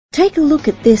Take a look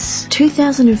at this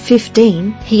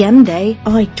 2015 Hyundai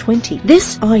i20.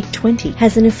 This i20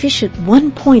 has an efficient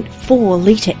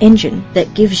 1.4-litre engine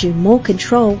that gives you more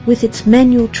control with its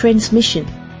manual transmission.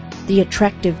 The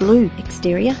attractive blue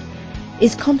exterior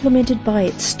is complemented by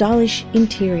its stylish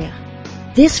interior.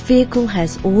 This vehicle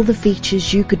has all the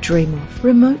features you could dream of.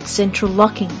 Remote central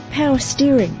locking, power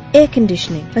steering, air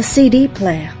conditioning, a CD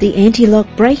player. The anti-lock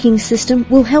braking system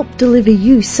will help deliver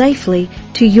you safely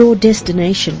to your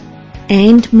destination.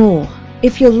 And more.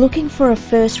 If you're looking for a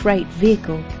first-rate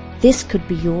vehicle, this could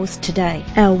be yours today.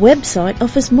 Our website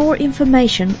offers more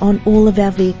information on all of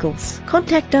our vehicles.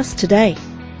 Contact us today.